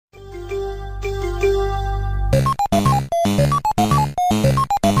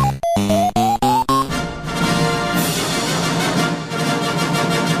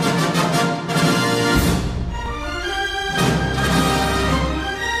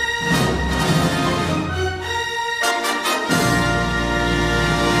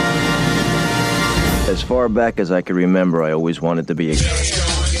far back as I can remember, I always wanted to be a...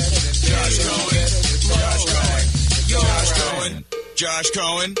 Josh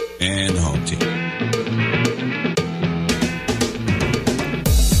Cohen and Home Team.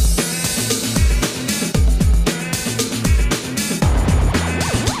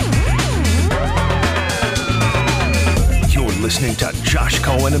 Listening to Josh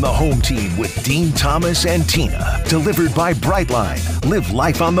Cohen and the Home Team with Dean Thomas and Tina. Delivered by Brightline. Live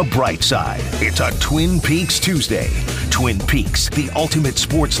life on the bright side. It's a Twin Peaks Tuesday. Twin Peaks, the ultimate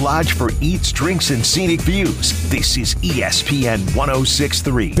sports lodge for eats, drinks, and scenic views. This is ESPN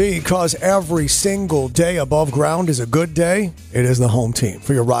 106.3. Because every single day above ground is a good day, it is the Home Team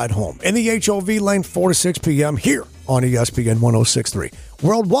for your ride home. In the HOV lane, 4 to 6 p.m. here on ESPN 106.3.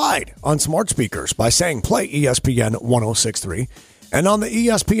 Worldwide on smart speakers by saying play ESPN 106.3. And on the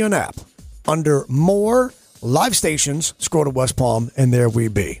ESPN app, under more live stations, scroll to West Palm, and there we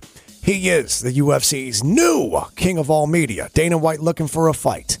be. He is the UFC's new king of all media. Dana White looking for a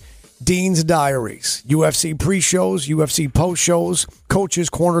fight. Dean's Diaries, UFC pre-shows, UFC post-shows, coaches'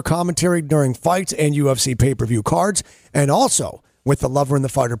 corner commentary during fights, and UFC pay-per-view cards. And also with the Lover and the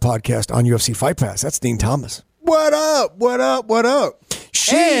Fighter podcast on UFC Fight Pass. That's Dean Thomas. What up? What up? What up?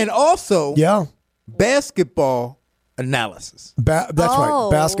 And also, basketball analysis. That's right.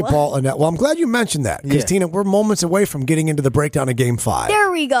 Basketball analysis. Well, I'm glad you mentioned that because, Tina, we're moments away from getting into the breakdown of Game 5.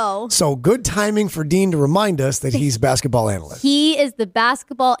 There we go. So good timing for Dean to remind us that he's basketball analyst. He is the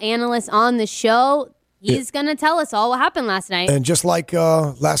basketball analyst on the show. He's going to tell us all what happened last night. And just like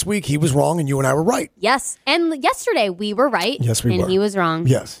last week, he was wrong and you and I were right. Yes. And yesterday, we were right. Yes, we were. And he was wrong.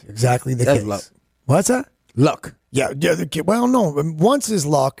 Yes, exactly the case. Luck. What's that? Luck. Yeah. Well, no. Once is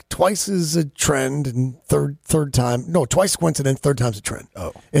luck, twice is a trend, and third time. No, twice coincidence, third time's a trend.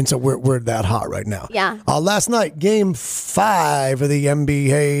 Oh. And so we're that hot right now. Yeah. Last night, Game 5 of the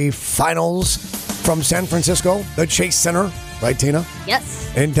NBA Finals from San Francisco, the Chase Center, right, Tina?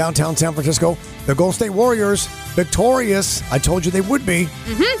 Yes. In downtown San Francisco, the Golden State Warriors victorious. I told you they would be.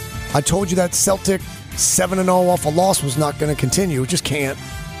 Mm-hmm. I told you that Celtic 7-0 off a loss was not going to continue. It just can't.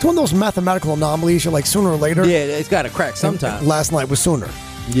 It's one of those mathematical anomalies. You're like, sooner or later. Yeah, it's got to crack sometime. And last night was sooner.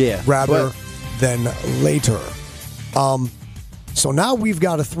 Yeah. Rather than later. So now we've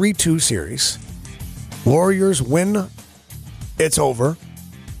got a 3-2 series. Warriors win. It's over.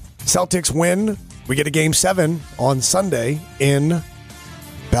 Celtics win. We get a Game 7 on Sunday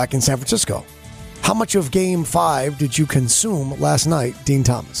back in San Francisco. How much of Game 5 did you consume last night, Dean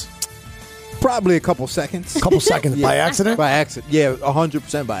Thomas? Probably a couple seconds. By accident? By accident. Yeah,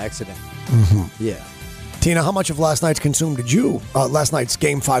 100% by accident. Mm-hmm. Yeah. Tina, how much of last night's last night's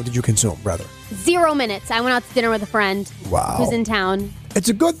Game 5 did you consume, rather? 0 minutes. I went out to dinner with a friend. Wow. Who's in town. It's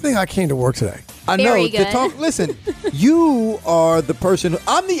a good thing I came to work today. I Very know. good. Listen, you are the person.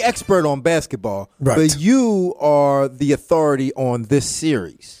 I'm the expert on basketball, right. But you are the authority on this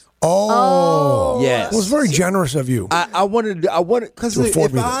series. Oh. Yes. It was very generous of you. I wanted, because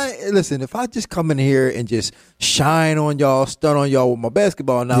if I just come in here and just shine on y'all, stun on y'all with my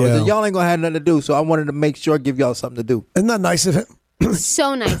basketball knowledge, then y'all ain't going to have nothing to do. So I wanted to make sure I give y'all something to do. Isn't that nice of him?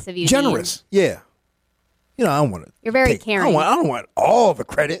 So nice of you. Generous. Dean. Yeah. You know, I don't want to. You're very caring. I don't want all the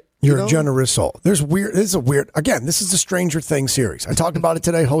credit. You're a generous soul. This is the Stranger Things series. I talked about it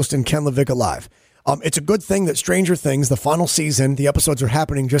today hosting Ken Levicka Live. It's a good thing that Stranger Things, the final season, the episodes are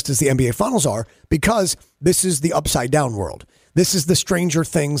happening just as the NBA Finals are, because this is the upside down world. This is the Stranger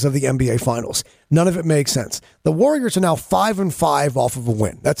Things of the NBA Finals. None of it makes sense. The Warriors are now 5-5 off of a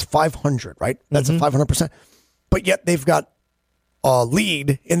win. That's 500, right? That's a 500%. But yet they've got a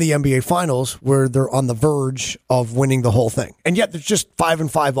lead in the NBA Finals where they're on the verge of winning the whole thing. And yet they're just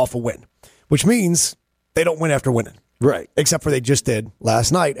 5-5 off a win, which means they don't win after winning. Right. Except for they just did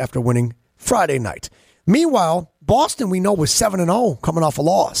last night after winning Friday night. Meanwhile, Boston, we know, was 7-0 coming off a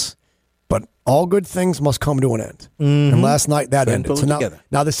loss. But all good things must come to an end. Mm-hmm. And last night that ended. So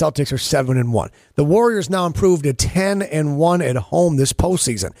now the Celtics are 7-1. The Warriors now improved to 10-1 at home this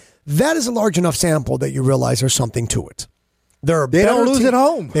postseason. That is a large enough sample that you realize there's something to it. They don't lose at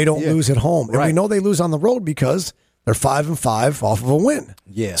home. They don't lose at home. And we know they lose on the road because they're 5-5 off of a win.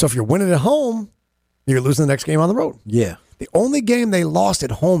 Yeah. So if you're winning at home, you're losing the next game on the road. Yeah. The only game they lost at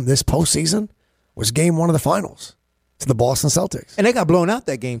home this postseason was Game 1 of the Finals to the Boston Celtics. And they got blown out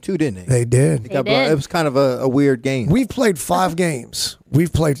that game too, didn't they? They did. It was kind of a weird game. We've played 5 games.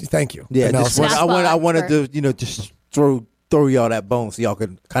 Thank you. Yeah, I wanted to, just throw y'all that bone so y'all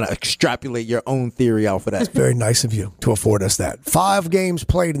could kind of extrapolate your own theory off of that. It's very nice of you to afford us that. 5 games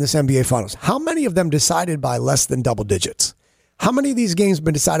played in this NBA Finals. How many of them decided by less than double digits? How many of these games have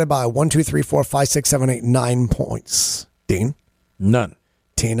been decided by 1, 2, 3, 4, 5, 6, 7, 8, 9 points? Dean? None.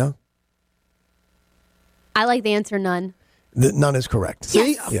 Tina? I like the answer none. None is correct.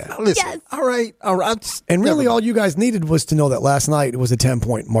 See? Yes. Listen. Yes. All right. And really, all you guys needed was to know that last night it was a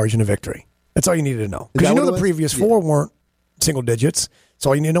 10-point margin of victory. That's all you needed to know. Because you know the previous four weren't single digits. So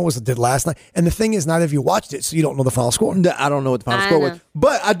all you need to know was it did last night. And the thing is, neither of you watched it, so you don't know the final score. No, I don't know what the final score was.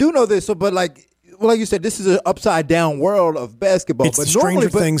 But I do know this. So, but like you said, this is an upside down world of basketball. It's but stranger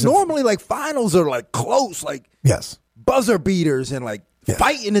things. Normally, like finals are like close, like buzzer beaters and like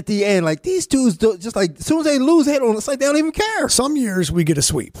fighting at the end. Like these dudes, just like as soon as they lose, it's like they don't even care. Some years we get a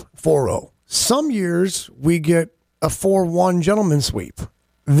sweep, 4-0. Some years we get a 4-1 gentleman's sweep.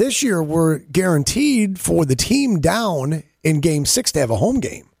 This year we're guaranteed for the team down in Game 6 to have a home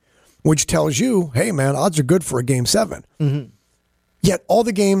game, which tells you, hey, man, odds are good for a Game 7. Mm-hmm. Yet all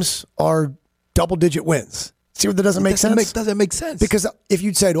the games are double-digit wins. See what that doesn't make sense? Doesn't make sense. Because if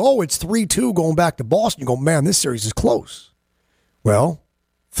you'd said, it's 3-2 going back to Boston, you go, man, this series is close. Well,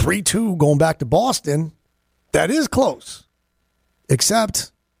 3-2 going back to Boston, that is close.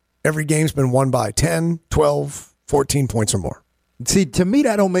 Except every game's been won by 10, 12, 14 points or more. See, to me,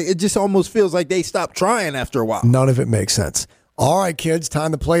 that don't make it. Just almost feels like they stopped trying after a while. None of it makes sense. All right, kids,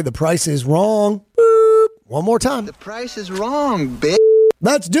 time to play The Price is Wrong. Boop. One more time. The price is wrong, bitch.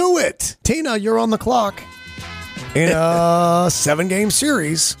 Let's do it. Tina, you're on the clock in a 7-game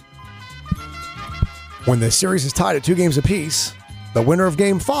series. When the series is tied at 2 games apiece, the winner of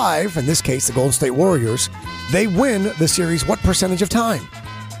Game 5, in this case the Golden State Warriors, they win the series what percentage of time?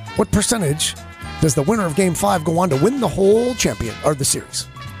 What percentage does the winner of Game 5 go on to win the whole champion or the series?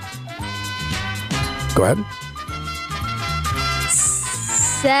 Go ahead.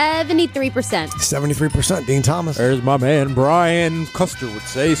 73%. 73%. Dean Thomas. There's my man Brian Custer would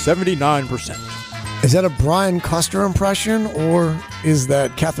say 79%. Is that a Brian Custer impression, or is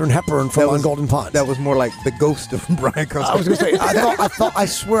that Katharine Hepburn from On Golden Pond? That was more like the ghost of Brian Custer. I was going to say,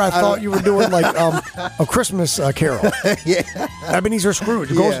 I thought you were doing like a Christmas carol. Yeah. Ebenezer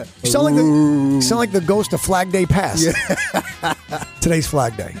Scrooge. You sound like the ghost of Flag Day past. Yeah. Today's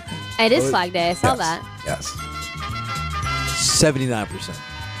Flag Day. It is Flag Day. I saw that. Yes. 79%.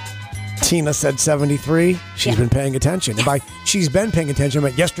 Tina said 73. She's been paying attention. And by she's been paying attention,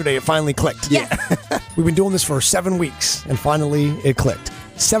 but yesterday it finally clicked. Yeah. We've been doing this for 7 weeks, and finally it clicked.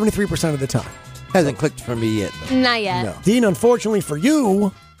 73% of the time. Hasn't clicked for me yet, though. Not yet. No. Dean, unfortunately for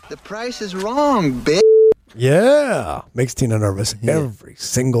you... The price is wrong, bitch. Yeah. Makes Tina nervous every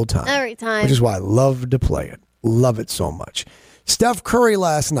single time. Every time. Which is why I love to play it. Love it so much. Steph Curry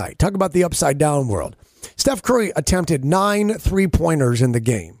last night. Talk about the upside down world. Steph Curry attempted 9 3-pointers in the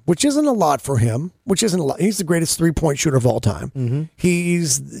game, which isn't a lot for him, which isn't a lot. He's the greatest 3-point shooter of all time. Mm-hmm.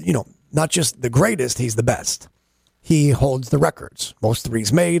 He's, not just the greatest, he's the best. He holds the records. Most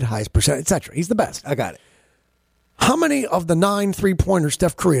threes made, highest percent, etc. He's the best. I got it. How many of the 9 3-pointers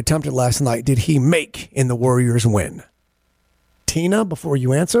Steph Curry attempted last night did he make in the Warriors' win? Tina, before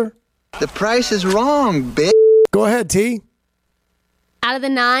you answer? The price is wrong, bitch. Go ahead, T. Out of the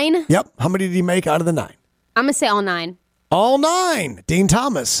 9? Yep. How many did he make out of the 9? I'm going to say all 9. All 9. Dean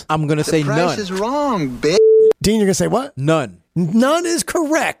Thomas. I'm going to say none. The price is wrong, bitch. Dean, you're going to say what? None. None is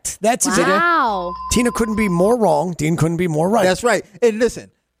correct. That's wow. Tina couldn't be more wrong. Dean couldn't be more right. That's right. And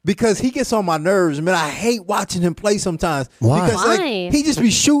listen, because he gets on my nerves, man, I hate watching him play sometimes. Why? Because Why? he just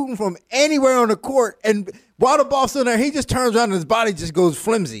be shooting from anywhere on the court, and while the ball's in there, he just turns around and his body just goes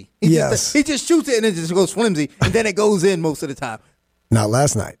flimsy. He just shoots it and it just goes flimsy, and then it goes in most of the time. Not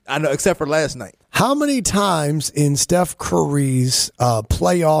last night. I know, except for last night. How many times in Steph Curry's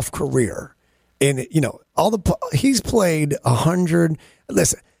playoff career, he's played 100.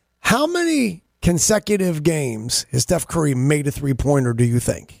 Listen, how many consecutive games has Steph Curry made a 3-pointer, do you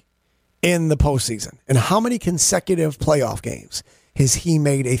think, in the postseason? And how many consecutive playoff games has he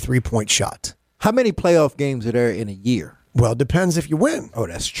made a 3-point shot? How many playoff games are there in a year? Well, it depends if you win. Oh,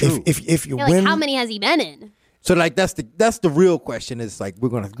 that's true. If you Yeah, win, like how many has he been in? So like that's the real question is like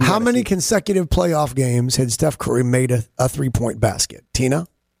how many consecutive playoff games had Steph Curry made a 3-point basket? Tina?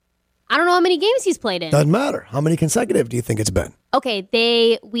 I don't know how many games he's played in. Doesn't matter. How many consecutive do you think it's been? Okay,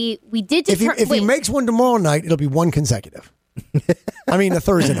 we did determine. If he makes one tomorrow night, it'll be one consecutive. I mean, a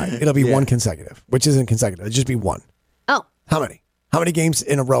Thursday night, it'll be one consecutive, which isn't consecutive. It'll just be one. Oh. How many? How many games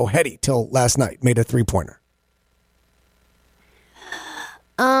in a row had he till last night made a 3-pointer?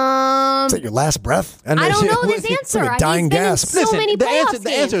 Is that your last breath? I don't know this answer. Like a dying gasp. So many the playoff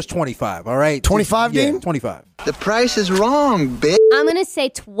answer is 25, all right? 25 Yeah, games? 25. The price is wrong, bitch. I'm going to say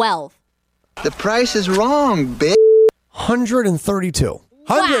 12. The price is wrong, bitch. 132.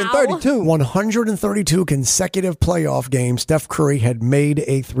 132. 132 consecutive playoff games Steph Curry had made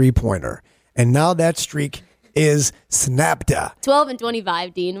a 3-pointer. And now that streak is snapped. 12 and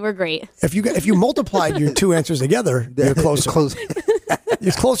 25, Dean. We're great. If you multiplied your two answers together, you're closer.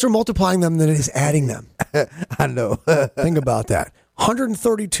 It's closer multiplying them than it is adding them. I know. Think about that.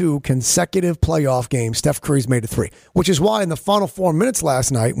 132 consecutive playoff games, Steph Curry's made it 3, which is why in the final 4 minutes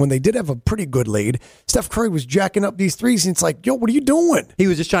last night, when they did have a pretty good lead, Steph Curry was jacking up these threes, and it's like, yo, what are you doing? He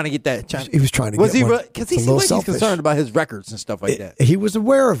was just trying to get that. He was trying to get one. Because he seemed like he's concerned about his records and stuff like that. He was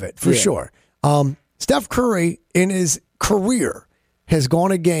aware of it, for sure. Steph Curry, in his career, has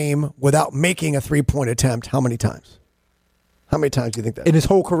gone a game without making a three-point attempt how many times? How many times do you think that? In his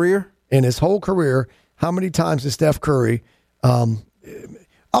whole career? In his whole career, how many times has Steph Curry...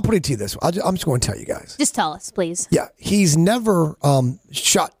 I'll put it to you this way. I'm just going to tell you guys. Just tell us, please. Yeah, he's never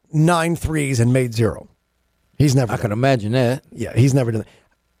shot 9 threes and made 0. He's never. I can imagine that. Yeah, he's never done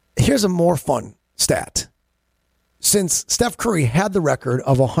that. Here's a more fun stat. Since Steph Curry had the record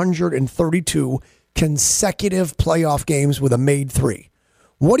of 132 consecutive playoff games with a made 3,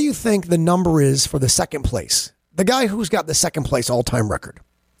 what do you think the number is for the second place? The guy who's got the second place all-time record.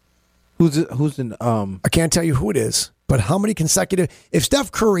 Who's in? I can't tell you who it is. But how many consecutive... If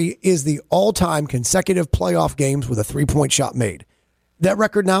Steph Curry is the all-time consecutive playoff games with a three-point shot made, that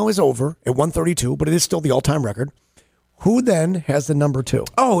record now is over at 132, but it is still the all-time record. Who then has the number 2?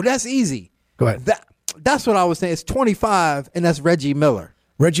 Oh, that's easy. Go ahead. That's what I was saying. It's 25, and that's Reggie Miller.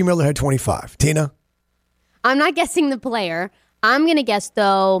 Reggie Miller had 25. Tina? I'm not guessing the player. I'm going to guess,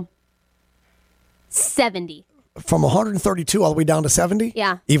 though, 70. From 132 all the way down to 70?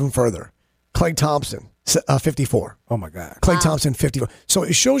 Yeah. Even further. Klay Thompson. 54. Oh, my God. Klay Thompson, 54. So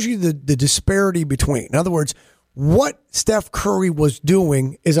it shows you the disparity between. In other words, what Steph Curry was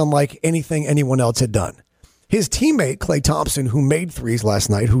doing is unlike anything anyone else had done. His teammate, Klay Thompson, who made threes last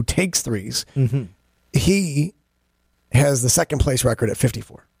night, who takes threes, he has the second place record at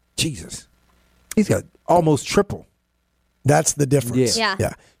 54. Jesus. He's got almost triple. That's the difference.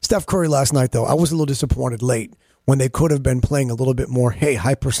 Yeah. Steph Curry last night, though, I was a little disappointed late when they could have been playing a little bit more, hey,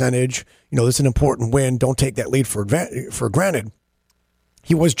 high percentage, this is an important win, don't take that lead for granted.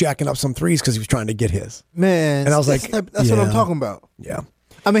 He was jacking up some threes because he was trying to get his. Man. And I was like, that's what I'm talking about. Yeah.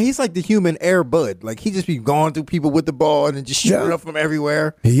 I mean, he's like the human Air Bud. Like, he just be going through people with the ball and then just shooting up from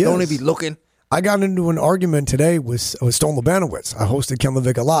everywhere. He don't is. even be looking. I got into an argument today with Stone Lebanowitz. I hosted Ken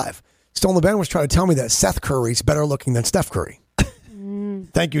Levick Live. Stone Lebanowitz trying to tell me that Seth Curry's better looking than Steph Curry.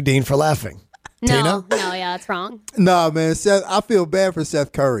 Thank you, Dean, for laughing. No, Tina? yeah, that's wrong. Nah, man, Seth, I feel bad for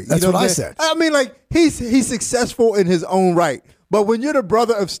Seth Curry. That's what I said. I mean, like, he's successful in his own right. But when you're the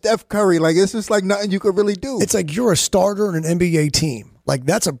brother of Steph Curry, like, it's just like nothing you could really do. It's like you're a starter in an NBA team. Like,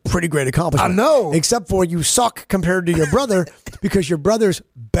 that's a pretty great accomplishment. I know. Except for you suck compared to your brother because your brother's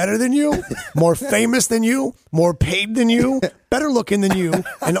better than you, more famous than you, more paid than you, better looking than you,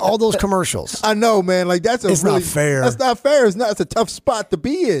 and all those commercials. I know, man. Like, It's not fair. That's not fair. It's a tough spot to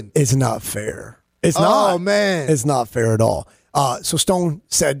be in. It's not fair. It's not. Oh, man. It's not fair at all. So Stone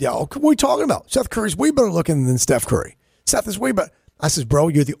said, yeah, what are we talking about? Seth Curry's way better looking than Steph Curry. Seth is way better. I says, bro,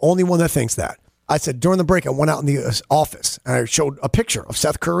 you're the only one that thinks that. I said, during the break, I went out in the office and I showed a picture of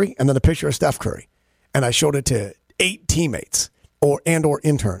Seth Curry and then a picture of Steph Curry. And I showed it to 8 teammates or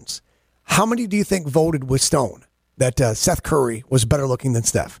interns. How many do you think voted with Stone that Seth Curry was better looking than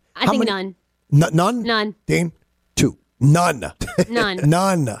Steph? I think none. None? None. Dean? 2. None. None.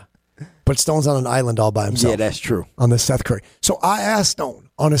 None. But Stone's on an island all by himself. Yeah, that's true. On the Seth Curry. So I asked Stone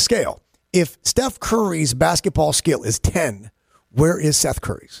on a scale, if Steph Curry's basketball skill is 10, where is Seth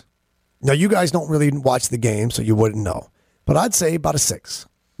Curry's? Now, you guys don't really watch the game, so you wouldn't know. But I'd say about a 6.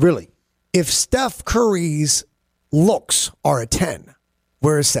 Really? If Steph Curry's looks are a 10,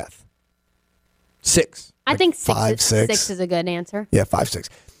 where is Seth? 6. I think 6, 5, 6. 6 is a good answer. Yeah, 5, 6.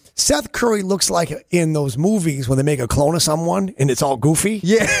 Seth Curry looks like in those movies when they make a clone of someone and it's all goofy.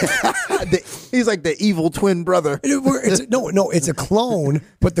 Yeah. He's like the evil twin brother. It's a clone,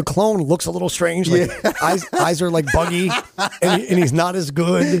 but the clone looks a little strange. Like eyes are like buggy, and he's not as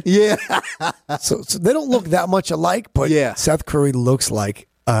good. Yeah. So they don't look that much alike, but Seth Curry looks like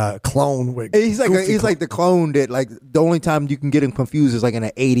a clone. He's like the clone that, like, the only time you can get him confused is like in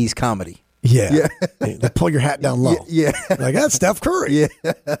an 80s comedy. Yeah. They pull your hat down low. Yeah. Like, that's Steph Curry. Yeah.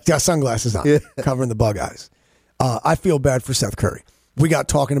 He's got sunglasses on, covering the bug eyes. I feel bad for Seth Curry. We got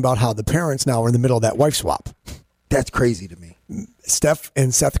talking about how the parents now are in the middle of that wife swap. That's crazy to me. Steph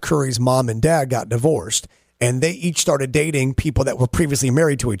and Seth Curry's mom and dad got divorced, and they each started dating people that were previously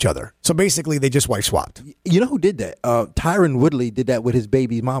married to each other. So basically, they just wife swapped. You know who did that? Tyron Woodley did that with his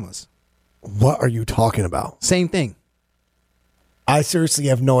baby mamas. What are you talking about? Same thing. I seriously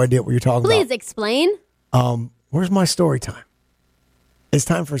have no idea what you're talking about. Please explain. Where's my story time? It's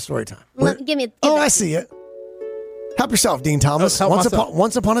time for story time. Give me. I see it. Help yourself, Dean Thomas. Help Once myself.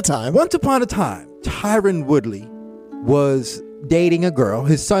 upon a time. Once upon a time, Tyron Woodley was dating a girl.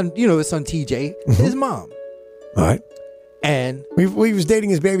 His son, his son TJ, his mom. All right. And he was dating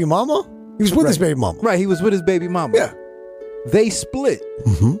his baby mama? He was with his baby mama. Right, he was with his baby mama. Yeah. They split.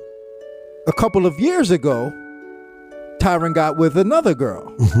 A couple of years ago, Tyron got with another girl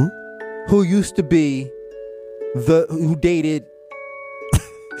who used to be who dated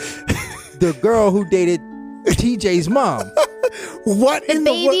the girl who dated TJ's mom. What The in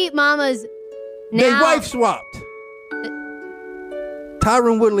baby mamas now. They wife swapped.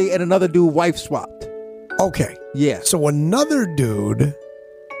 Tyron Woodley and another dude wife swapped. Okay. Yeah. So another dude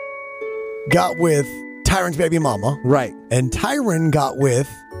got with Tyron's baby mama. Right. And Tyron got with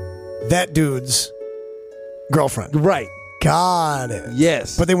that dude's girlfriend. Right. Got it.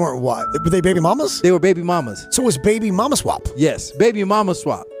 Yes. But they weren't what? Were they baby mamas? They were baby mamas. So it was baby mama swap. Yes. Baby mama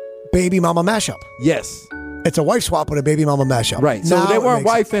swap. Baby mama mashup. Yes. It's a wife swap with a baby mama mashup. Right. So Now they it weren't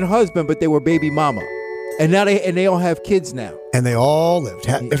makes wife sense. and husband, but they were baby mama. And now they all have kids now. And they all lived.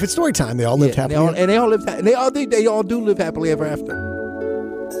 If it's story time, they all lived happily. And they all lived. They all do live happily ever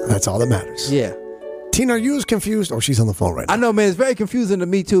after. That's all that matters. Yeah. Tina, are you as confused? Oh, she's on the phone right now. I know, man. It's very confusing to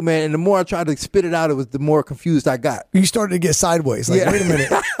me too, man. And the more I tried to spit it out, the more confused I got. You started to get sideways. Like, Yeah. wait a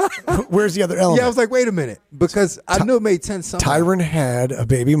minute. Where's the other element? Yeah, I was like, wait a minute, because I knew it made sense. Somehow. Tyron had a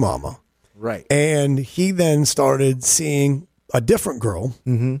baby mama. Right. And he then started seeing a different girl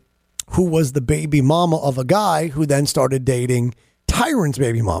who was the baby mama of a guy who then started dating Tyron's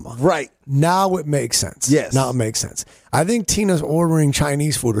baby mama. Right. Now it makes sense. Yes. Now it makes sense. I think Tina's ordering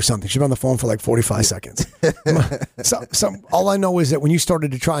Chinese food or something. She's been on the phone for like 45 seconds. So all I know is that when you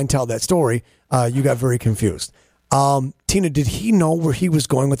started to try and tell that story, you got very confused. Tina, did he know where he was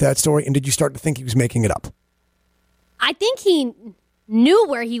going with that story? And did you start to think he was making it up? I think he knew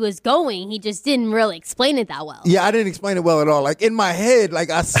where he was going. He just didn't really explain it that well. Yeah, I didn't explain it well at all. Like in my head, like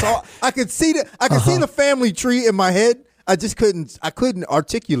I could see the family tree in my head. I couldn't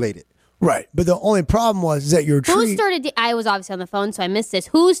articulate it. Right. But the only problem was that your tree... Who started... I was obviously on the phone, so I missed this.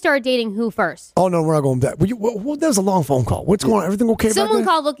 Who started dating who first? Oh, no, we're not going back. That was a long phone call. What's going on? Everything okay Someone back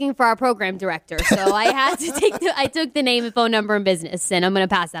there? called looking for our program director, so I had to I took the name and phone number and business, and I'm going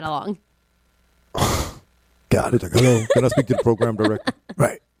to pass that along. Got it. Hello, can I speak to the program director?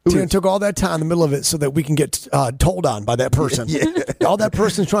 Right. Tina took all that time in the middle of it so that we can get told on by that person. Yeah. All that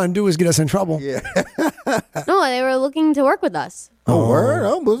person's trying to do is get us in trouble. Yeah. No, they were looking to work with us. Oh, word?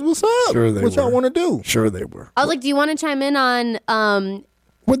 Oh, what's up? Sure they what y'all were. want to do? Sure they were. I was like, do you want to chime in on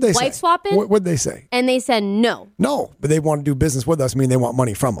What'd they say? wife swapping? What'd they say? And they said no. No, but they want to do business with us, mean they want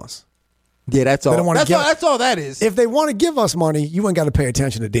money from us. Yeah, that's all. They don't wanna That's all that is. If they want to give us money, you ain't got to pay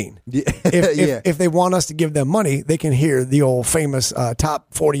attention to Dean. Yeah. If they want us to give them money, they can hear the old famous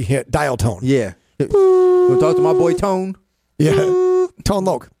top 40 hit dial tone. Yeah. You want to talk to my boy Tone? Yeah. Tone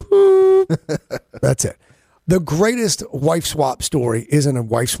Loke. That's it. The greatest wife swap story isn't a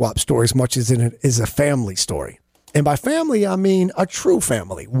wife swap story as much as it is a family story. And by family, I mean a true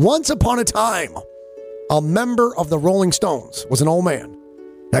family. Once upon a time, a member of the Rolling Stones was an old man.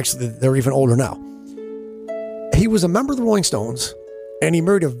 Actually, they're even older now. He was a member of the Rolling Stones, and he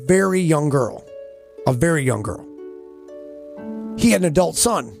married a very young girl. A very young girl. He had an adult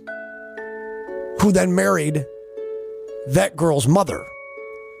son, who then married that girl's mother.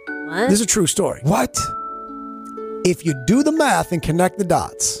 What? This is a true story. What? If you do the math and connect the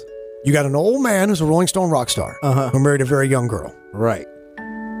dots, you got an old man who's a Rolling Stone rock star who married a very young girl. Right.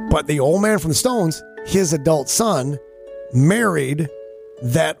 But the old man from the Stones, his adult son, married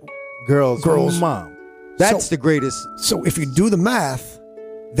that Girl's mom. That's So- the greatest. So if you do the math,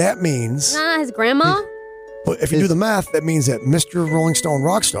 that means... His grandma? But if you do the math, that means that Mr. Rolling Stone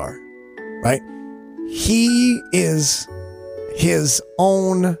Rockstar, right? He is his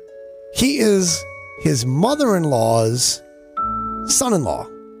mother-in-law's son-in-law.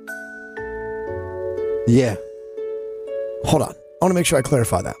 Yeah. Hold on. I want to make sure I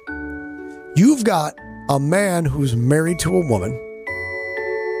clarify that. You've got a man who's married to a woman.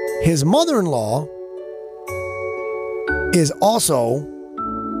 His mother-in-law is also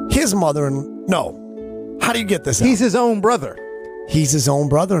his mother-in-law. No. How do you get this out? He's his own brother. He's his own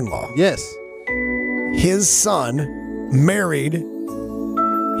brother-in-law. Yes. His son married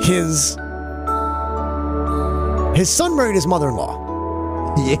his son married his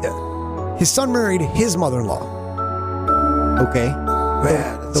mother-in-law. Yeah. His son married his mother-in-law. Okay.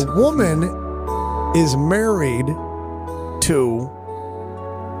 The woman is married to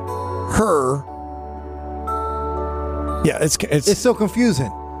her. Yeah, it's It's so confusing.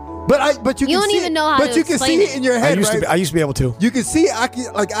 But you don't even know how But to you can explain see it. it in your head, right? I used to be able to. You can see it.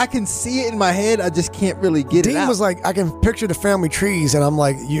 I can see it in my head. I just can't really get it Dean out. was like, I can picture the family trees, and I'm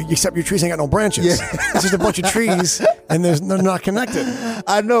like, except your trees ain't got no branches. Yeah. It's just a bunch of trees, and they're not connected.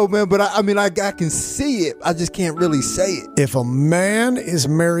 I know, man, but I can see it. I just can't really say it. If a man is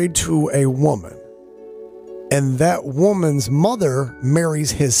married to a woman, and that woman's mother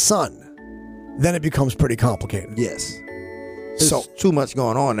marries his son, then it becomes pretty complicated. Yes. There's So too much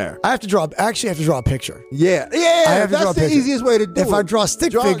going on there. I have to draw a picture. Yeah. I have to draw a That's the picture. easiest way to do it. If I draw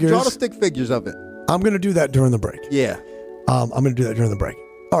stick figures, draw the stick figures of it. I'm going to do that during the break. Yeah. I'm going to do that during the break.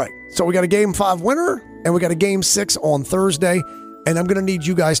 All right. So we got a Game 5 winner, and we got a Game 6 on Thursday, and I'm going to need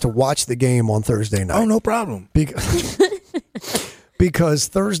you guys to watch the game on Thursday night. Oh, no problem. Because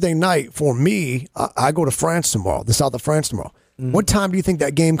Thursday night, for me, I go to France tomorrow, the south of France tomorrow. Mm-hmm. What time do you think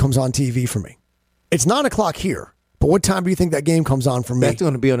that game comes on TV for me? It's 9 o'clock here, but what time do you think that game comes on for me? That's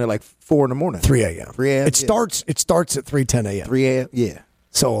going to be on at like 4 in the morning. 3 a.m. 3 a.m. It starts at 3:10 a.m. 3 a.m. Yeah.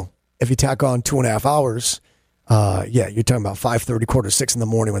 So if you tack on 2.5 hours, you're talking about 5:30, 5:45 in the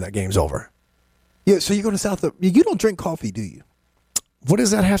morning when that game's over. Yeah, so you go to south of, you don't drink coffee, do you? What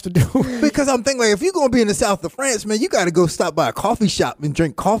does that have to do? Because I'm thinking, like, if you're going to be in the south of France, man, you got to go stop by a coffee shop and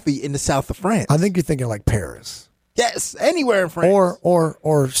drink coffee in the south of France. I think you're thinking like Paris. Yes, anywhere in France.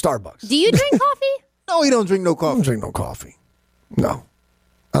 Or Starbucks. Do you drink coffee? No, he don't drink no I coffee. don't drink no coffee. No,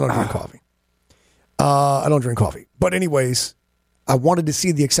 I don't drink coffee. I don't drink coffee. But anyways, I wanted to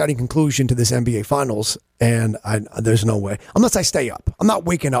see the exciting conclusion to this NBA Finals, and there's no way. Unless I stay up. I'm not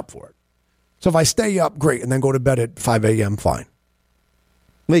waking up for it. So if I stay up, great, and then go to bed at 5 a.m., fine.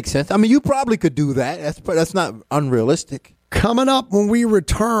 Makes sense. I mean, you probably could do that. That's not unrealistic. Coming up when we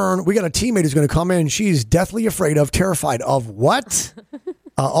return, we got a teammate who's going to come in. She's deathly terrified of what?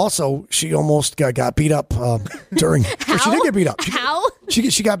 Also, she almost got beat up during. How? She did get beat up. How?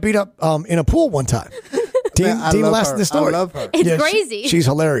 She got beat up in a pool one time. Dean last the story. I love her. It's crazy. She's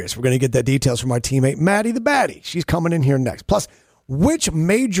hilarious. We're going to get that details from our teammate Maddie the Baddie. She's coming in here next. Plus, which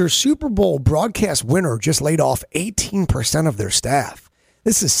major Super Bowl broadcast winner just laid off 18% of their staff?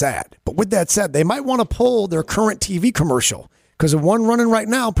 This is sad. But with that said, they might want to pull their current TV commercial because the one running right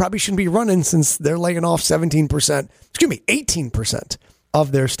now probably shouldn't be running since they're laying off 18%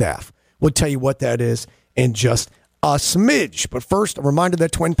 of their staff. We'll tell you what that is in just a smidge. But first, a reminder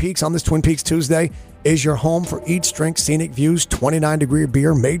that Twin Peaks on this Twin Peaks Tuesday is your home for Eats, Drink, Scenic Views, 29-degree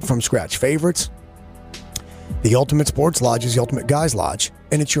beer made from scratch favorites. The Ultimate Sports Lodge is the Ultimate Guys Lodge,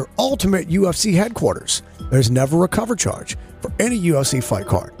 and it's your ultimate UFC headquarters. There's never a cover charge for any UFC fight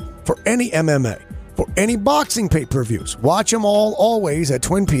card, for any MMA, for any boxing pay-per-views. Watch them all always at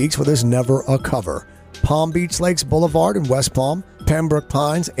Twin Peaks where there's never a cover. Palm Beach Lakes Boulevard in West Palm, Pembroke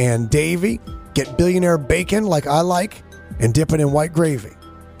Pines, and Davie. Get billionaire bacon like I like and dip it in white gravy.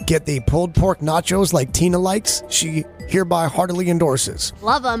 Get the pulled pork nachos like Tina likes. She hereby heartily endorses.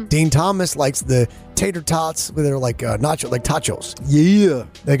 Love them. Dean Thomas likes the tater tots with their like tachos. Yeah.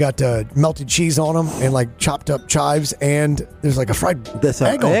 They got melted cheese on them and like chopped up chives, and there's like a fried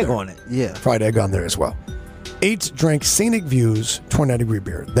egg on it. Yeah. Fried egg on there as well. Eats, Drink, Scenic Views, 29-degree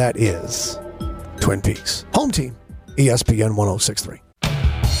beer. That is Twin Peaks. Home Team, ESPN 1063.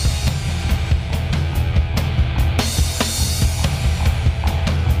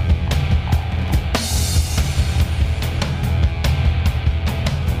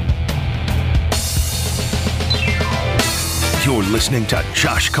 You're listening to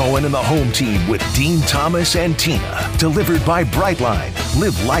Josh Cohen and the Home Team with Dean Thomas and Tina. Delivered by Brightline.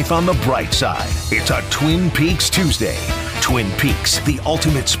 Live life on the bright side. It's a Twin Peaks Tuesday. Twin Peaks, the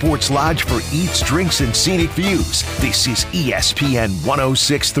ultimate sports lodge for eats, drinks, and scenic views. This is ESPN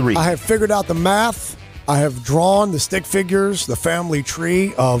 1063. I have figured out the math. I have drawn the stick figures, the family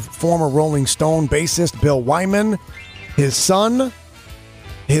tree of former Rolling Stone bassist Bill Wyman, his son,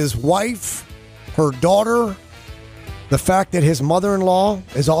 his wife, her daughter, the fact that his mother-in-law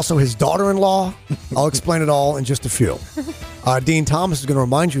is also his daughter-in-law. I'll explain it all in just a few. Dean Thomas is going to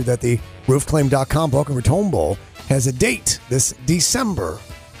remind you that the roofclaim.com Boca Raton Bowl has a date this December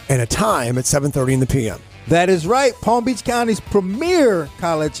and a time at 7:30 in the p.m. That is right. Palm Beach County's premier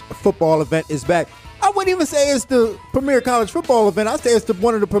college football event is back. I wouldn't even say it's the premier college football event. I'd say it's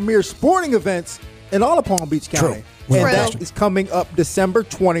one of the premier sporting events in all of Palm Beach County. True. And that is coming up December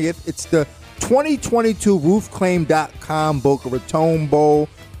 20th. It's the 2022 roofclaim.com Boca Raton Bowl.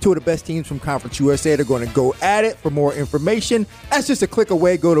 Two of the best teams from Conference USA. They're going to go at it. For more information, that's just a click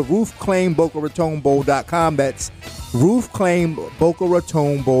away. Go to roofclaimBocaRatonBowl.com. That's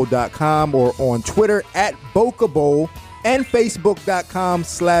roofclaimBocaRatonBowl.com, or on Twitter at Boca Bowl and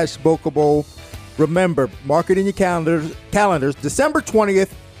Facebook.com/Boca Bowl. Remember, mark it in your calendars. December 20th,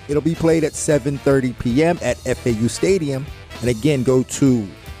 It'll be played at 7:30 p.m. at FAU Stadium. And again, go to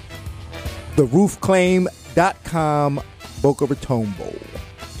theroofclaim.com, Boca Raton Bowl.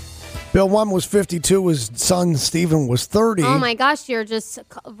 Bill 1 was 52. His son, Stephen, was 30. Oh, my gosh. You're just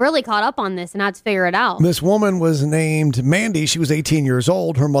really caught up on this and had to figure it out. This woman was named Mandy. She was 18 years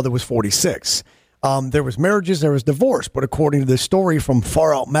old. Her mother was 46. There was marriages, there was divorce. But according to this story from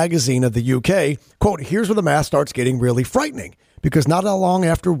Far Out Magazine of the UK, quote, here's where the math starts getting really frightening. Because not that long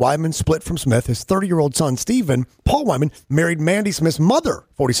after Wyman split from Smith, his 30-year-old son, Stephen, Paul Wyman, married Mandy Smith's mother,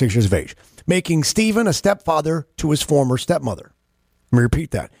 46 years of age, making Stephen a stepfather to his former stepmother. Let me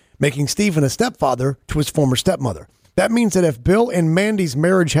repeat that. Making Stephen a stepfather to his former stepmother. That means that if Bill and Mandy's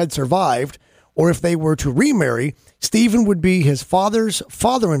marriage had survived, or if they were to remarry, Stephen would be his father's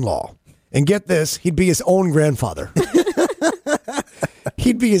father-in-law. And get this, he'd be his own grandfather.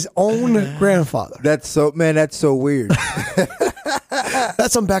 He'd be his own grandfather. That's so weird.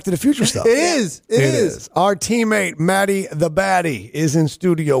 That's some Back to the Future stuff. It is. Our teammate, Maddie the Baddie, is in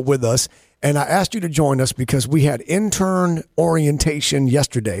studio with us. And I asked you to join us because we had intern orientation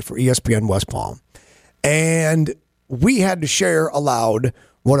yesterday for ESPN West Palm. And we had to share aloud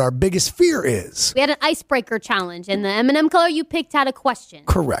what our biggest fear is. We had an icebreaker challenge, and the M&M color you picked had a question.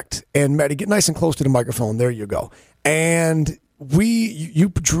 Correct. And Maddie, get nice and close to the microphone. There you go. And you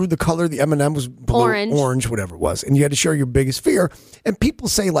drew the color, the M&M was blue, orange, whatever it was. And you had to share your biggest fear. And people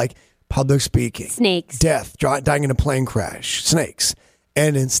say like public speaking. Snakes. Death, dying in a plane crash, snakes.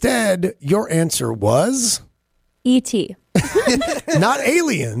 And instead, your answer was? E.T. Not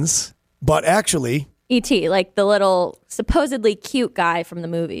aliens, but actually... E.T., like the little supposedly cute guy from the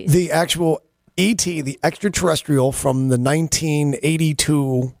movies. The actual E.T., the extraterrestrial from the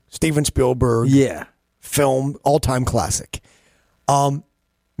 1982 Steven Spielberg film, all-time classic.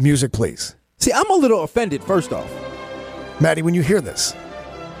 Music, please. See, I'm a little offended, first off. Maddie, when you hear this,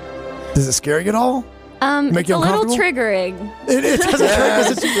 does it scare you at all? It's a little triggering. It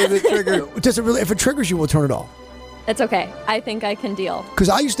doesn't trigger. Does it really? If it triggers you, we'll turn it off. It's okay. I think I can deal. Because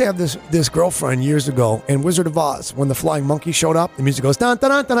I used to have this girlfriend years ago in Wizard of Oz. When the flying monkey showed up, the music goes dun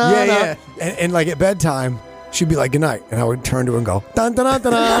dun dun dun. Yeah. And like at bedtime, she'd be like, "Good night," and I would turn to her and go dun dun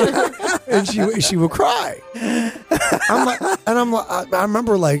dun dun, and she would cry. I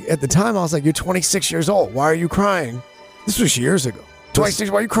remember like at the time I was like, "You're 26 years old. Why are you crying?" This was years ago.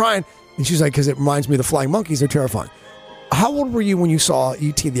 26. Why are you crying? And she's like, "Because it reminds me of the flying monkeys. They're terrifying." How old were you when you saw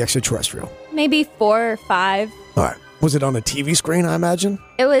E.T. the extraterrestrial? Maybe 4 or 5. All right. Was it on a TV screen, I imagine?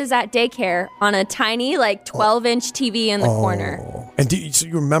 It was at daycare on a tiny, 12-inch TV in the corner. And so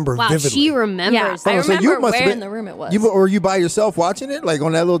you remember vividly? She remembers. Yeah, I remember where in the room it was. Were you by yourself watching it, like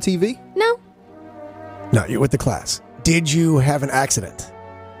on that little TV? No. No, you're with the class. Did you have an accident?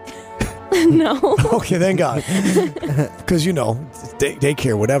 No. Okay, thank God. Because,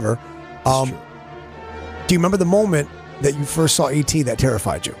 daycare, whatever. Do you remember the moment that you first saw E.T. that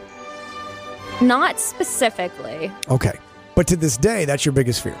terrified you? Not specifically. Okay. But to this day, that's your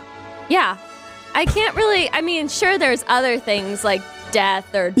biggest fear? Yeah. I can't really, sure there's other things like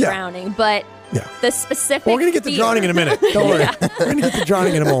death or drowning, but the specific We're going to get to drowning in a minute. Don't worry. We're going to get to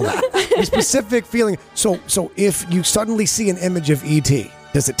drowning in a moment. The specific feeling. So if you suddenly see an image of E.T.,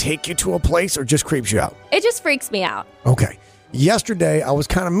 does it take you to a place or just creeps you out? It just freaks me out. Okay. Yesterday, I was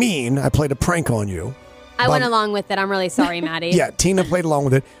kind of mean. I played a prank on you. I went along with it. I'm really sorry, Maddie. Yeah, Tina played along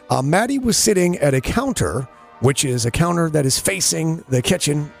with it. Maddie was sitting at a counter, which is a counter that is facing the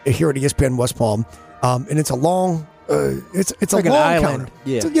kitchen here at ESPN West Palm. And it's a long, it's like a long counter.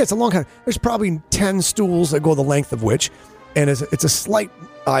 Yeah. It's a long counter. There's probably 10 stools that go the length of which. And it's a slight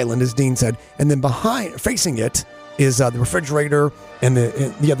island, as Dean said. And then facing it is the refrigerator and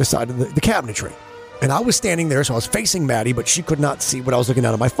the other side of the cabinetry. And I was standing there, so I was facing Maddie, but she could not see what I was looking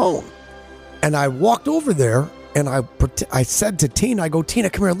at on my phone. And I walked over there, and I said to Tina, Tina,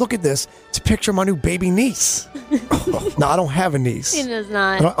 come here, look at this. It's a picture of my new baby niece. No, I don't have a niece. She does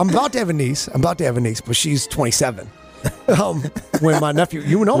not. I'm about to have a niece, but she's 27. When my nephew,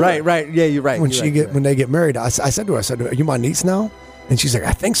 Right. Yeah, you're right. When they get married, I said to her, are you my niece now? And she's like,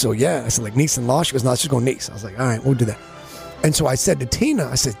 I think so, yeah. I said, like niece in law? She goes, no, she's going niece. I was like, all right, we'll do that. And so I said to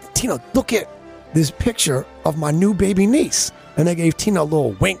Tina, Tina, look at this picture of my new baby niece. And I gave Tina a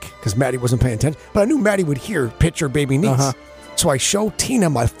little wink because Maddie wasn't paying attention. But I knew Maddie would hear picture baby niece. So I show Tina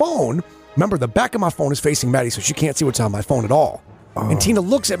my phone. Remember, the back of my phone is facing Maddie, so she can't see what's on my phone at all. And Tina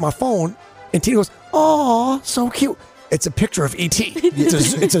looks at my phone, and Tina goes, "Aw, so cute." It's a picture of E.T.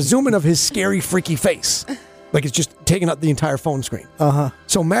 It's a zoom in of his scary, freaky face. Like it's just taking up the entire phone screen.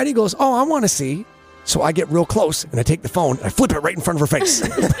 So Maddie goes, "Oh, I want to see." So I get real close, and I take the phone, and I flip it right in front of her face.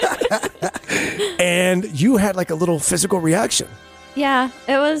 And you had like a little physical reaction. Yeah,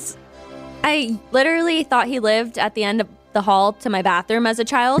 it was. I literally thought he lived at the end of the hall to my bathroom as a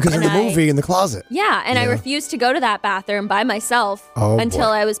child. Because of the movie in the closet. Yeah, and I refused to go to that bathroom by myself until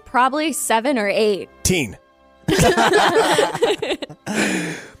I was probably 7 or 8. Teen.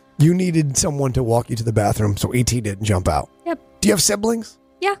 You needed someone to walk you to the bathroom so E.T. didn't jump out. Yep. Do you have siblings?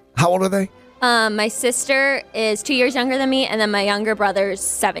 Yeah. How old are they? My sister is 2 years younger than me, and then my younger brother's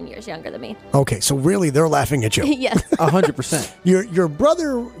 7 years younger than me. Okay, so really they're laughing at you. Yes. 100%. Your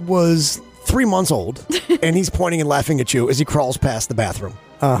brother was 3 months old, and he's pointing and laughing at you as he crawls past the bathroom,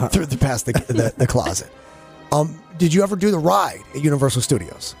 past the closet. Did you ever do the ride at Universal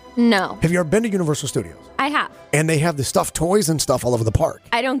Studios? No. Have you ever been to Universal Studios? I have. And they have the stuffed toys and stuff all over the park.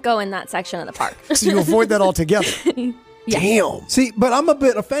 I don't go in that section of the park. So you avoid that altogether. Yeah. Damn. See, but I'm a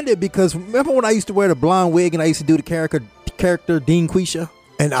bit offended because remember when I used to wear the blonde wig and I used to do the character Dean Quisha?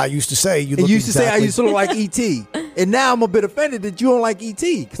 And I used to say I used to look like E.T. And now I'm a bit offended that you don't like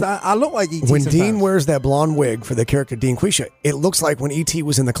E.T. because I look like E.T. When sometimes. Dean wears that blonde wig for the character Dean Quisha, it looks like when E.T.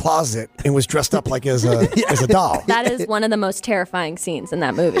 was in the closet and was dressed up like as a doll. That is one of the most terrifying scenes in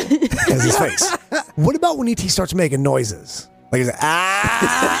that movie. As his face. What about when E.T. starts making noises? Like he's like,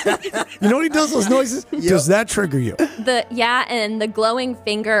 ah! You know when he does those noises? Yep. Does that trigger you? And the glowing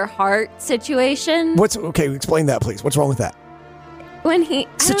finger heart situation. Okay, explain that, please. What's wrong with that? When he...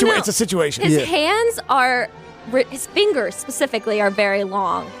 It's a situation. His hands are... His fingers specifically are very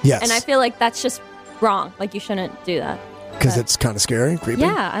long. Yes. And I feel like that's just wrong. Like, you shouldn't do that. Because it's kind of scary, creepy?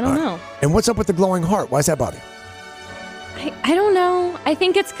 Yeah, I don't know. And what's up with the glowing heart? Why does that bother you? I don't know. I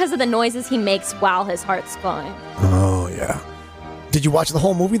think it's because of the noises he makes while his heart's glowing. Oh, yeah. Did you watch the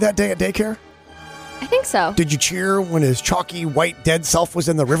whole movie that day at daycare? I think so. Did you cheer when his chalky white dead self was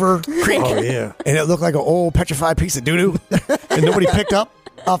in the river creek? Oh, yeah. And it looked like an old petrified piece of doo-doo and nobody picked up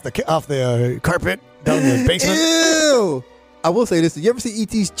off the carpet down in the basement? Ew! I will say this. Did you ever see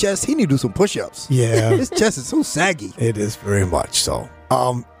E.T.'s chest? He need to do some push-ups. Yeah. His chest is so saggy. It is very much so.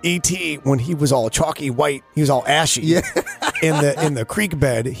 E.T., when he was all chalky white, he was all ashy. Yeah. in the creek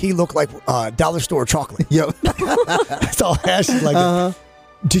bed, he looked like dollar store chocolate. Yep. It's all ashy like that.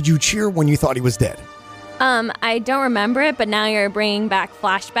 Did you cheer when you thought he was dead? I don't remember it, but now you're bringing back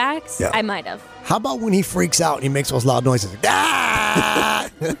flashbacks. Yeah. I might have. How about when he freaks out and he makes those loud noises? Ah!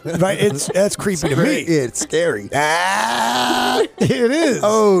 Right? That's creepy to me. It's scary. Ah! It is.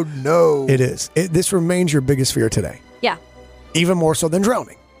 Oh, no. It is. This remains your biggest fear today. Yeah. Even more so than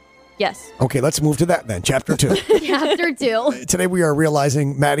drowning. Yes. Okay, let's move to that then. Chapter 2. Chapter 2. Today we are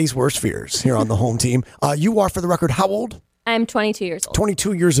realizing Maddie's worst fears here on the home team. You are, for the record, how old? I'm 22 years old.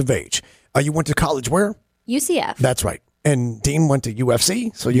 22 years of age. You went to college where? UCF. That's right. And Dean went to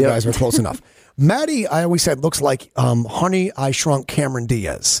UFC, so you guys are close enough. Maddie, I always said, looks like Honey, I Shrunk Cameron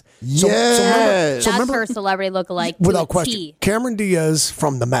Diaz. Yes. That's her celebrity lookalike. Without question. Cameron Diaz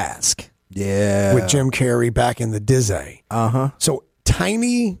from The Mask. Yeah. With Jim Carrey back in the Disney. So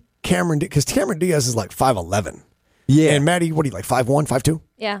tiny Cameron, because Cameron Diaz is like 5'11". Yeah. And Maddie, what are you, like 5'1", 5'2"?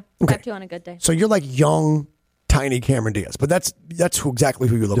 Yeah. Okay. 5'2" on a good day. So you're like young, tiny Cameron Diaz. But that's exactly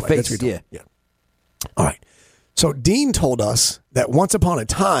who you look The like. face, That's who you yeah. All right. So Dean told us that once upon a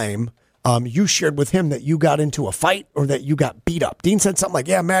time, you shared with him that you got into a fight or that you got beat up. Dean said something like,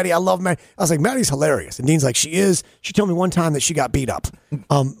 yeah, Maddie, I love Maddie. I was like, Maddie's hilarious. And Dean's like, she is. She told me one time that she got beat up.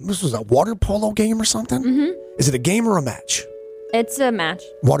 This was a water polo game or something? Mm-hmm. Is it a game or a match? It's a match.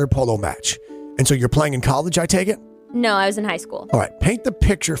 Water polo match. And so you're playing in college, I take it? No, I was in high school. All right. Paint the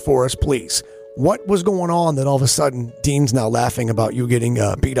picture for us, please. What was going on that all of a sudden Dean's now laughing about you getting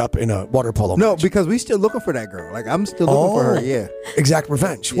beat up in a water polo match? No, because we still looking for that girl. Like, I'm still looking for her, yeah. Exact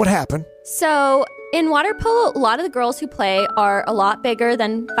revenge. Yeah. What happened? So in water polo, a lot of the girls who play are a lot bigger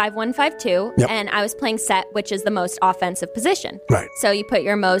than 5'1", 5'2", Yep. and I was playing set, which is the most offensive position. Right. So you put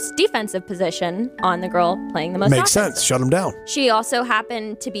your most defensive position on the girl playing the most Makes offensive. sense. Shut him down. She also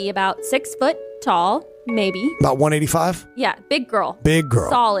happened to be about 6 foot tall, maybe. About 185? Yeah, big girl. Big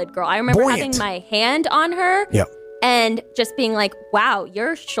girl. Solid girl. I remember Buoyant. having my hand on her Yep. and just being like, wow,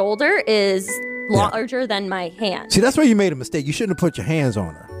 your shoulder is larger than my hand. See, that's where you made a mistake. You shouldn't have put your hands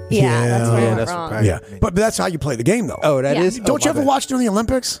on her. Yeah, that's where I went that's wrong. what Yeah. But that's how you play the game, though. Oh, that Yeah. is? Don't you ever watch during the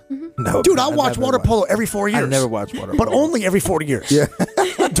Olympics? No. Dude, I watch water polo every 4 years. I never watch water polo. But only every 40 years. Yeah.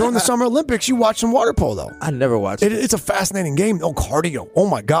 During the Summer Olympics, you watch some water polo. I never watched it. It's a fascinating game. Oh, cardio. Oh,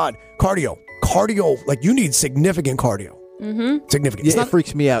 my God. Cardio. Like, you need significant cardio. Mm-hmm. Significant. Yeah, it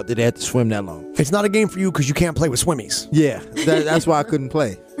freaks me out that they had to swim that long. It's not a game for you because you can't play with swimmies. Yeah, that's why I couldn't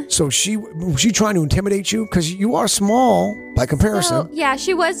play. So was she trying to intimidate you? Because you are small by comparison. So, yeah,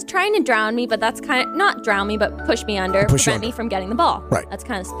 she was trying to drown me, but that's kind of, not drown me, but push me under, Push you prevent under. me from getting the ball. Right. That's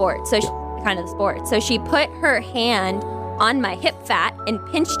kind of sport. So kind of the sport. So she put her hand on my hip fat and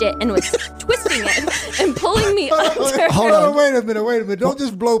pinched it and was twisting it and pulling me under. Hold on. Wait a minute. Don't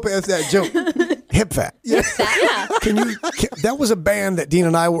just blow past that joke. Hip fat. Yeah. That was a band that Dean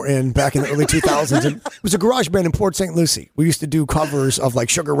and I were in back in the early 2000s. And it was a garage band in Port St. Lucie. We used to do covers of like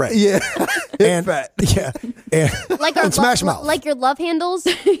Sugar Ray. Yeah. And fat. Yeah. And, Like and Smash Mouth. Like your love handles,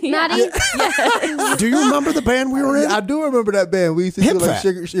 Maddie? Do you remember the band we were in? I do remember that band. We used to Hip do like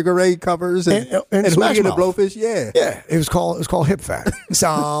Fat. Sugar Ray covers and Smash Hootie and the Mouth. Blowfish. Yeah. Yeah, it was called Hip Fat.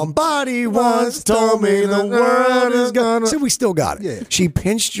 Somebody once told me the world is gonna. See, we still got it. Yeah. She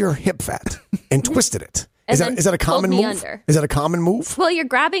pinched your hip fat and twisted it. And Is that a common pulled me move? under. Is that a common move? Well, you're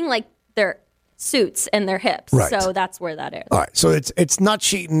grabbing like their suits and their hips. Right. So that's where that is. All right, so it's not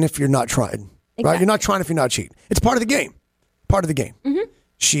cheating if you're not trying. Right? Exactly. You're not trying if you're not cheating. It's part of the game. Part of the game. Mm-hmm.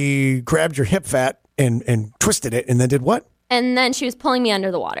 She grabbed your hip fat and twisted it, and then did what? And then she was pulling me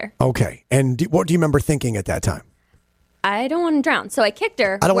under the water. Okay, and what do you remember thinking at that time? I don't want to drown. So I kicked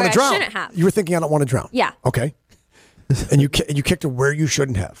her I don't where want to drown. I shouldn't have. You were thinking I don't want to drown. Yeah. Okay. And you kicked her where you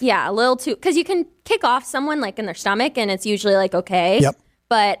shouldn't have. Yeah, a little too. Because you can kick off someone like in their stomach and it's usually like okay. Yep.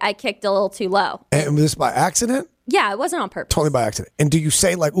 But I kicked a little too low. And was this by accident? Yeah, it wasn't on purpose. Totally by accident. And do you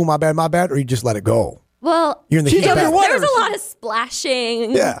say like, "Oh, my bad," or you just let it go? Well, You're in the heat of battle. there was a lot of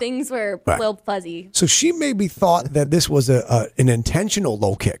splashing. Yeah. Things were Right. a little fuzzy. So she maybe thought that this was an intentional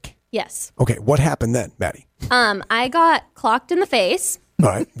low kick. Yes. Okay, what happened then, Maddie? I got clocked in the face. All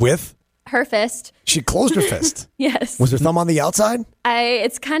right, with Her fist. she closed her fist. Yes. Was her thumb on the outside?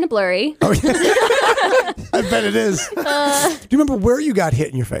 It's kind of blurry. I bet it is. Do you remember where you got hit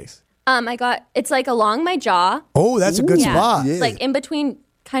in your face? It's like along my jaw. Oh, that's a good spot. Yeah. It's like in between,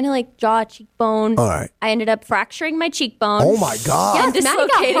 kind of like jaw, cheekbone. All right. I ended up fracturing my cheekbone. Oh my God. Yeah, Maddie got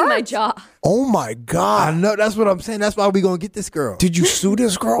dislocating my hurt. jaw. Oh my I God. know. That's what I'm saying. That's why we gonna get this girl. Did you sue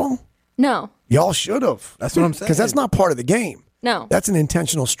this girl? No, Y'all should have. That's what I'm saying. Because that's not part of the game. no. That's an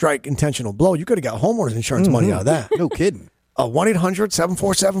intentional strike, intentional blow. You could have got homeowners insurance money out of that. No kidding.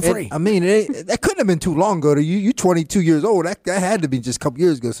 1-800-747-FREE. I mean, that couldn't have been too long ago. To you, you 22 years old. That had to be just a couple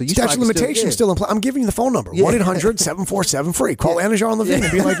years ago. So you Statute of limitations still in play. I'm giving you the phone number. 1-800-747-FREE. Call Anajar on the Levine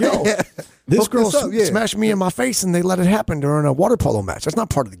and be like, yo, this Hook girl this up, yeah. smashed me in my face and they let it happen during a water polo match. That's not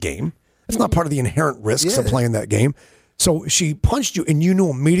part of the game. That's not part of the inherent risks of playing that game. So she punched you and you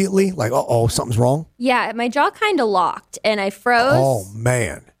knew immediately, like, uh-oh, something's wrong? Yeah, my jaw kind of locked and I froze. Oh,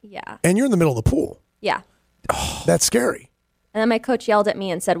 man. Yeah, And you're in the middle of the pool. yeah. That's scary. And then my coach yelled at me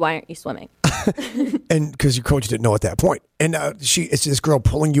and said, "Why aren't you swimming?" And because your coach didn't know at that point. And is this girl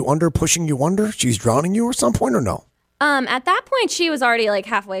pulling you under, pushing you under? She's drowning you at some point or no? At that point, she was already like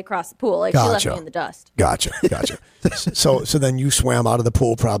halfway across the pool. Like she left me in the dust. Gotcha. So then you swam out of the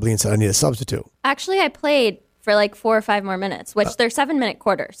pool probably and said, I need a substitute. Actually, I played for like 4 or 5 more minutes, which they're 7-minute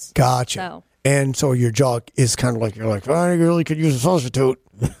quarters. Gotcha. So. And so your jaw is kind of like, you're like, I really could use a substitute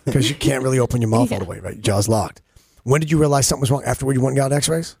because you can't really open your mouth all the way, right? Your jaw's locked. When did you realize something was wrong? Afterward, you went and got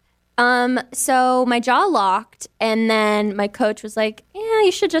x-rays? So my jaw locked, and then my coach was like, "Yeah,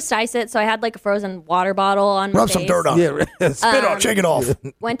 you should just ice it." So I had like a frozen water bottle on my Rub face. some dirt on it. Yeah. Spit on it. Shake it off.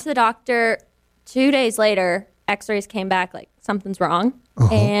 Went to the doctor. 2 days later, x-rays came back like something's wrong.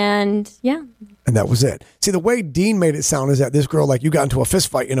 Uh-huh. And yeah. And that was it. See, the way Dean made it sound is that this girl, like, you got into a fist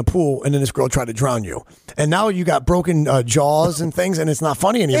fight in a pool, and then this girl tried to drown you. And now you got broken jaws and things, and it's not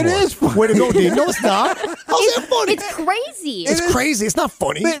funny anymore. It is funny. Way to go, Dean. No, it's not. How's that funny? It's crazy. It's crazy. It's not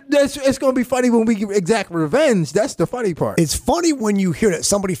funny. It's going to be funny when we get exact revenge. That's the funny part. It's funny when you hear that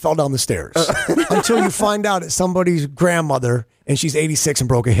somebody fell down the stairs until you find out it's somebody's grandmother and she's 86 and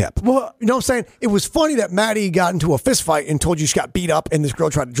broke a hip. Well, you know what I'm saying? It was funny that Maddie got into a fist fight and told you she got beat up and this girl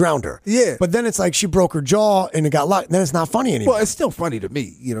tried to drown her. Yeah. But then it's like she broke her jaw and it got locked. And then it's not funny anymore. Well, it's still funny to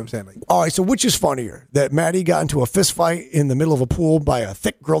me. You know what I'm saying? Like, All right, so which is funnier? That Maddie got into a fist fight in the middle of a pool by a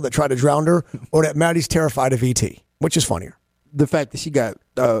thick girl that tried to drown her, or that Maddie's terrified of E.T.? Which is funnier? the fact that she got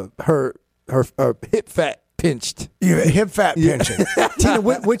her hip fat pinched. Yeah, hip fat pinching. Tina,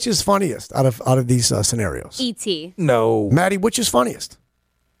 which is funniest out of these scenarios? E.T. No. Maddie, which is funniest?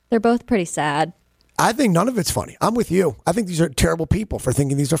 They're both pretty sad. I think none of it's funny. I'm with you. I think these are terrible people for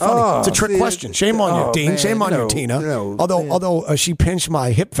thinking these are funny. Oh, it's a trick question. Shame on you, Dean. Man, Shame on you, no, Tina. no, although she pinched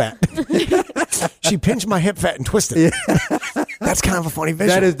my hip fat. She pinched my hip fat and twisted it. That's kind of a funny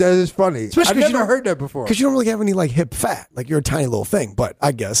visual. That is funny. Especially I've never heard that before. Because you don't really have any like hip fat. Like you're a tiny little thing. But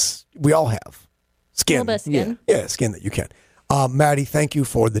I guess we all have skin. A little bit of skin. Yeah, skin that you can. Maddie, thank you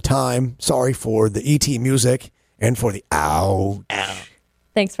for the time. Sorry for the E.T. music and for the ouch.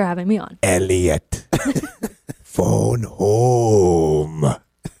 Thanks for having me on. Elliot. Phone home.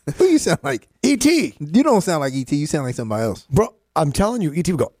 Who you sound like? E.T. You don't sound like E.T. You sound like somebody else. Bro, I'm telling you,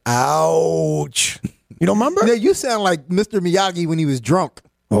 E.T. would go, ouch. You don't remember? Yeah, you sound like Mr. Miyagi when he was drunk.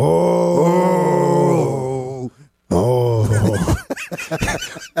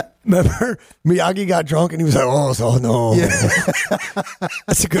 Remember, Miyagi got drunk and he was like, oh no. Yeah.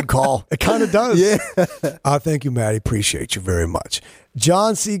 That's a good call. It kind of does. Yeah. Thank you, Maddie. Appreciate you very much.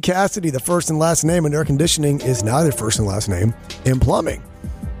 John C. Cassidy, the first and last name in air conditioning is now their first and last name in plumbing.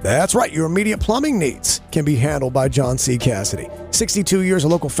 That's right. Your immediate plumbing needs can be handled by John C. Cassidy. 62 years, a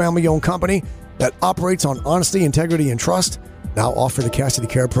local family-owned company that operates on honesty, integrity, and trust. Now offer the Cassidy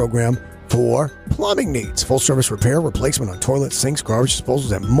Care Program for plumbing needs. Full-service repair, replacement on toilets, sinks, garbage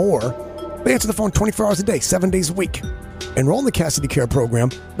disposals, and more. They answer the phone 24 hours a day, 7 days a week. Enroll in the Cassidy Care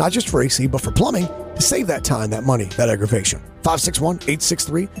Program, not just for AC, but for plumbing, to save that time, that money, that aggravation.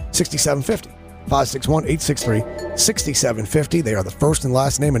 561-863-6750. 561-863-6750. They are the first and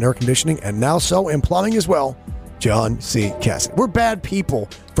last name in air conditioning, and now so in plumbing as well. John C. Cassidy. We're bad people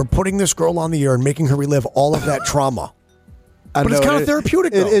for putting this girl on the air and making her relive all of that trauma. But it's kind of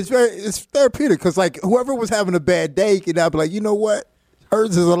therapeutic, though. It's therapeutic because, like, whoever was having a bad day can now be like, you know what?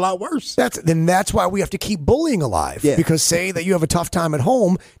 Hers is a lot worse. That's why we have to keep bullying alive. Yeah. Because say that you have a tough time at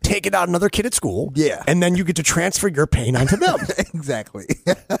home, take it out another kid at school. Yeah. And then you get to transfer your pain onto them. Exactly.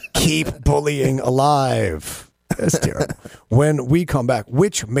 Keep bullying alive. That's terrible. When we come back,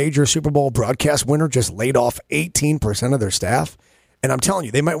 which major Super Bowl broadcast winner just laid off 18% of their staff? And I'm telling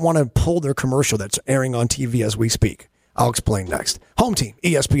you, they might want to pull their commercial that's airing on TV as we speak. I'll explain next. Home Team,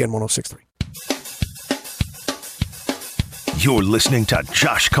 ESPN 106.3. You're listening to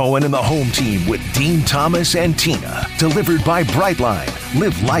Josh Cohen and the Home Team with Dean Thomas and Tina. Delivered by Brightline.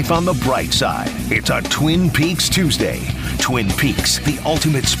 Live life on the bright side. It's a Twin Peaks Tuesday. Twin Peaks, the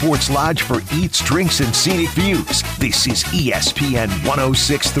ultimate sports lodge for eats, drinks, and scenic views. This is ESPN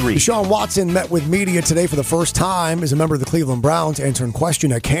 106.3. Deshaun Watson met with media today for the first time as a member of the Cleveland Browns, answering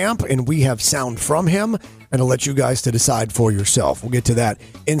question at camp, and we have sound from him. And I'll let you guys to decide for yourself. We'll get to that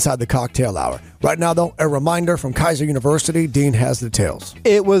inside the cocktail hour. Right now, though, a reminder from Kaiser University. Dean has the details.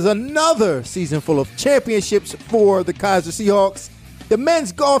 It was another season full of championships for the Kaiser Seahawks. The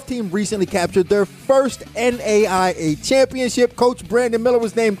men's golf team recently captured their first NAIA championship. Coach Brandon Miller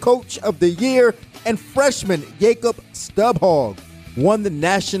was named Coach of the Year, and freshman Jacob Stubhog won the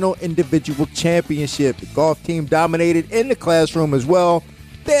National Individual Championship. The golf team dominated in the classroom as well.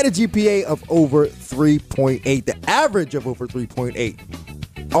 They had a GPA of over 3.8, the average of over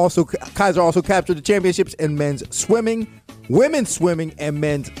 3.8. Also, Kaiser also captured the championships in men's swimming, women's swimming, and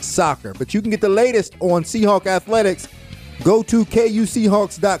men's soccer. But you can get the latest on Seahawk athletics. Go to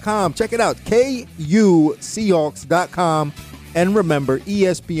KUSeahawks.com. Check it out, KUSeahawks.com. And remember,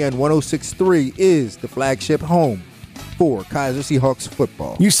 ESPN 106.3 is the flagship home for Kaiser Seahawks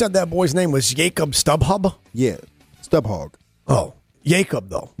football. You said that boy's name was Jacob Stubhub? Yeah, Stubhog. Oh, Jacob,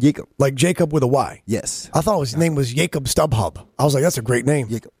 though. Jacob. Like Jacob with a Y. Yes. I thought his name was Jacob Stubhub. I was like, that's a great name.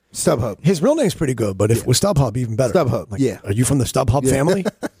 Jacob. Stubhub. His real name's pretty good, but if it was Stubhub, even better. Stubhub, like, yeah. Are you from the Stubhub family?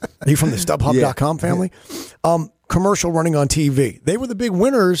 Are you from the StubHub.com family? Commercial running on TV. They were the big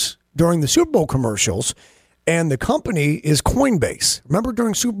winners during the Super Bowl commercials, and the company is Coinbase. Remember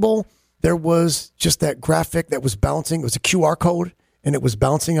during Super Bowl, there was just that graphic that was bouncing. It was a QR code, and it was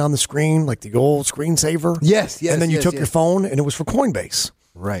bouncing on the screen like the old screensaver. Yes. And then you took your phone, and it was for Coinbase.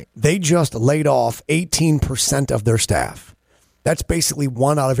 Right. They just laid off 18% of their staff. That's basically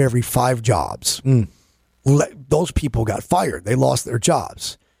 1 out of every 5 jobs. Those people got fired. They lost their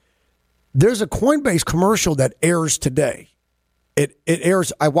jobs. There's a Coinbase commercial that airs today. It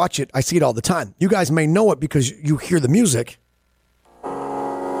airs. I watch it. I see it all the time. You guys may know it because you hear the music.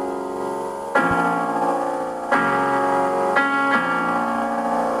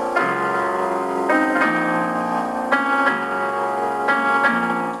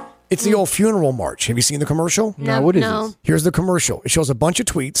 It's the old funeral march. Have you seen the commercial? No, what is this? Here's the commercial. It shows a bunch of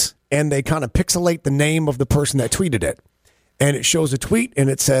tweets, and they kind of pixelate the name of the person that tweeted it. And it shows a tweet, and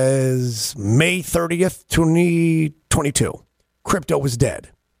it says, May 30th, 2022. Crypto is dead.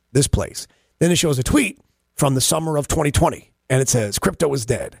 This place. Then it shows a tweet from the summer of 2020, and it says, crypto is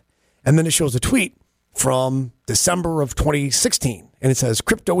dead. And then it shows a tweet from December of 2016, and it says,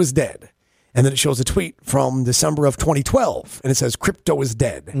 crypto is dead. And then it shows a tweet from December of 2012, and it says, crypto is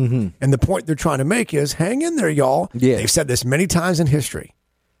dead. Mm-hmm. And the point they're trying to make is, hang in there, y'all. Yeah. They've said this many times in history.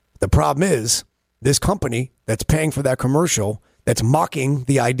 The problem is, this company that's paying for that commercial, that's mocking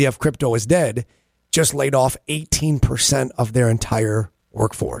the idea of crypto is dead, just laid off 18% of their entire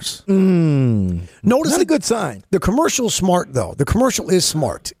workforce. Notice Not a good sign. The commercial's smart, though. The commercial is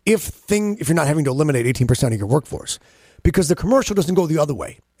smart if you're not having to eliminate 18% of your workforce. Because the commercial doesn't go the other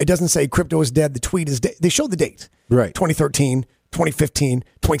way. It doesn't say crypto is dead, the tweet is dead. They show the date. Right. 2013, 2015,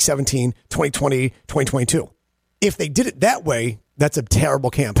 2017, 2020, 2022. If they did it that way, that's a terrible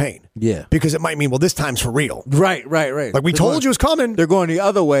campaign. Yeah. Because it might mean, well, this time's for real. Right. Like we told you it was coming. They're going the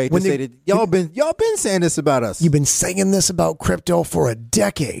other way to say that y'all been saying this about us. You've been saying this about crypto for a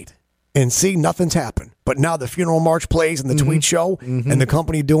decade. And see, nothing's happened. But now the funeral march plays and the tweet show and the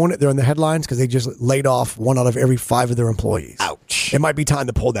company doing it, they're in the headlines because they just laid off 1 out of every 5 of their employees. Ouch. It might be time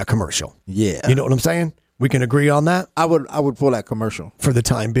to pull that commercial. Yeah. You know what I'm saying? We can agree on that? I would pull that commercial. For the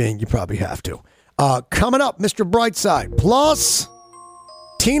time being, you probably have to. Coming up, Mr. Brightside. Plus,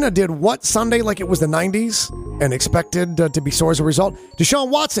 Tina did what Sunday like it was the 90s and expected to be sore as a result? Deshaun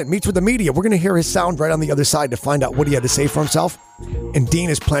Watson meets with the media. We're going to hear his sound right on the other side to find out what he had to say for himself. And Dean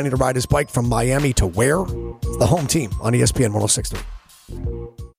is planning to ride his bike from Miami to where? It's the home team on ESPN 106.3.